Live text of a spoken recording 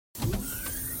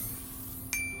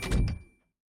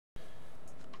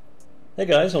Hey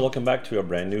guys, and welcome back to a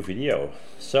brand new video.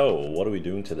 So what are we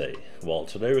doing today? Well,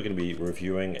 today we're going to be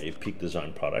reviewing a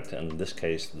PeakDesign product, and in this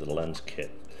case the lens kit.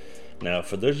 Now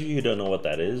for those of you who don't know what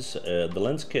that is, the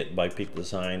lens kit by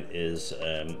PeakDesign is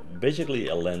basically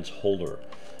a lens holder.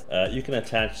 You can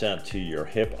attach that to your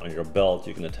hip on your belt.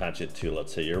 You can attach it to,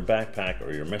 let's say, your backpack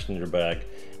or your messenger bag,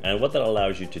 and what that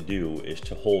allows you to do is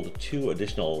to hold two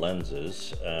additional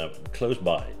lenses close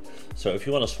by. So if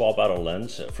you want to swap out a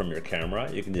lens from your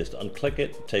camera, you can just unclick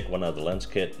it, take one out of the lens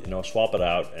kit, swap it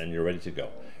out, and you're ready to go.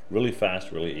 Really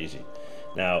fast, really easy.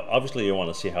 Now, obviously you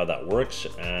want to see how that works,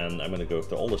 and I'm going to go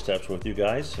through all the steps with you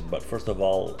guys, but first of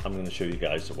all, I'm going to show you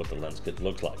guys what the lens kit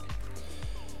looks like.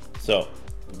 So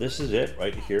this is it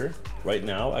right here. Right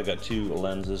now I got two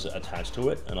lenses attached to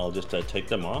it, and I'll just take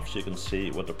them off so you can see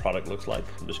what the product looks like.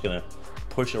 I'm just going to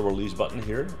push a release button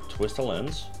here, twist the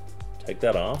lens, take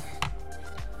that off,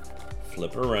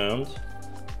 flip it around,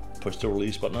 push the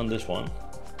release button on this one,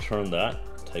 turn that,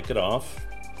 take it off.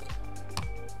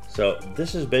 So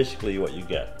this is basically what you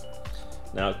get.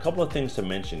 Now a couple of things to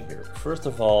mention here. First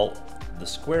of all, the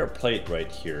square plate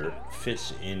right here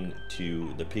fits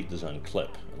into the PeakDesign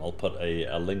clip. And I'll put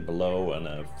a link below and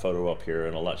a photo up here,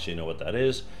 and I'll let you know what that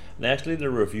is. And actually did a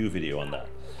review video on that.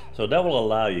 So that will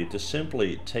allow you to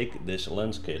simply take this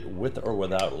lens kit with or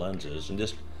without lenses and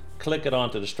just click it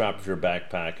onto the strap of your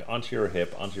backpack, onto your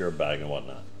hip, onto your bag and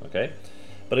whatnot, okay?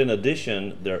 But in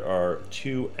addition, there are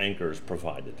two anchors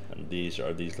provided, and these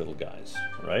are these little guys,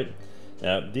 right?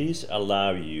 Now, these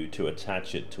allow you to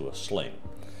attach it to a sling.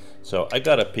 So I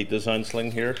got a PeakDesign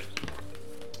sling here,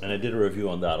 and I did a review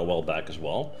on that a while back as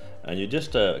well. And you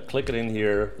just click it in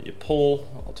here, you pull,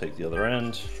 I'll take the other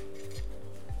end,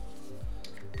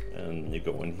 and you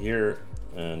go in here,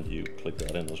 and you click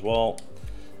that in as well.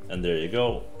 And there you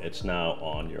go, it's now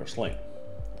on your sling.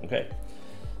 Okay,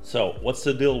 so what's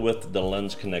the deal with the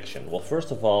lens connection? Well,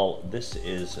 first of all, this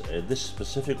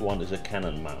specific one is a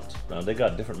Canon mount. Now they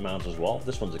got different mounts as well.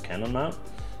 This one's a Canon mount.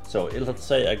 So let's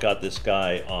say I got this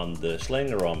guy on the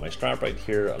sling or on my strap right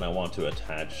here, and I want to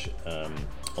attach a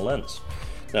lens.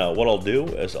 Now what I'll do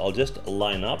is I'll just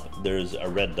line up. There's a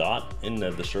red dot in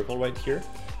the circle right here.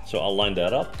 So I'll line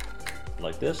that up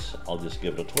like this. I'll just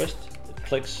give it a twist. It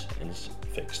clicks and it's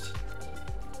fixed.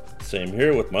 Same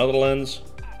here with my other lens.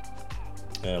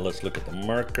 Let's look at the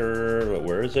marker.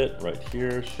 Where is it? Right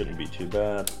here. Shouldn't be too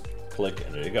bad. Click,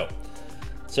 and there you go.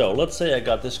 So let's say I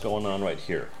got this going on right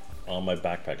here on my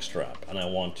backpack strap, and I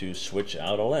want to switch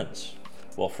out a lens.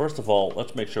 Well, first of all,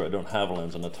 let's make sure I don't have a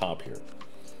lens on the top here,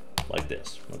 like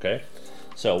this, okay?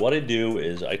 So what I do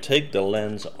is I take the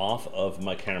lens off of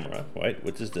my camera, right,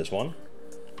 which is this one.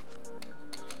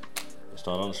 It's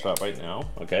not on the strap right now,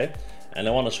 okay? And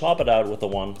I want to swap it out with the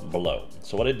one below.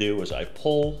 So what I do is I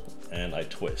pull and I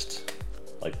twist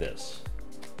like this,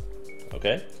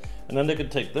 okay? And then I can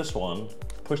take this one,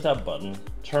 push that button,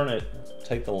 turn it,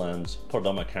 take the lens, put it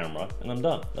on my camera, and I'm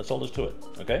done. That's all there's to it,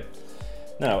 okay?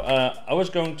 Now, I was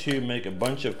going to make a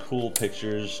bunch of cool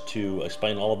pictures to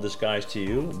explain all of this guys to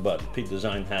you, but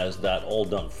PeakDesign has that all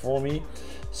done for me.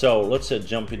 So let's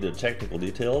jump into the technical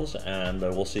details, and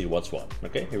we'll see what's what.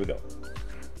 Okay, here we go.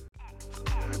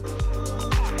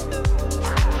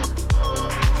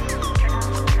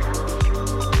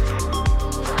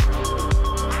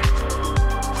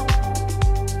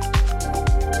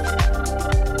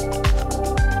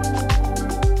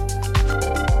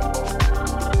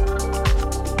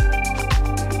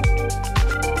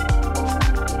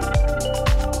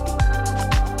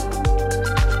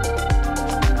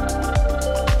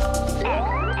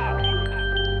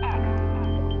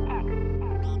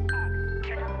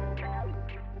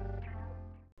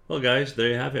 Well guys, there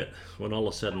you have it. When all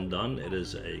is said and done, it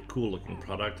is a cool looking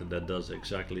product that does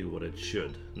exactly what it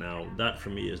should. Now that for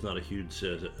me is not a huge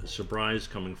surprise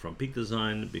coming from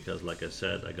PeakDesign, because like I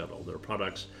said, I got all their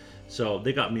products. So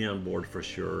they got me on board for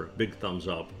sure. Big thumbs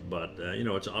up, but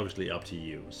it's obviously up to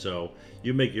you. So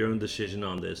you make your own decision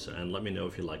on this and let me know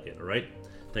if you like it, all right?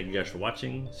 Thank you guys for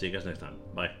watching. See you guys next time.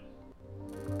 Bye.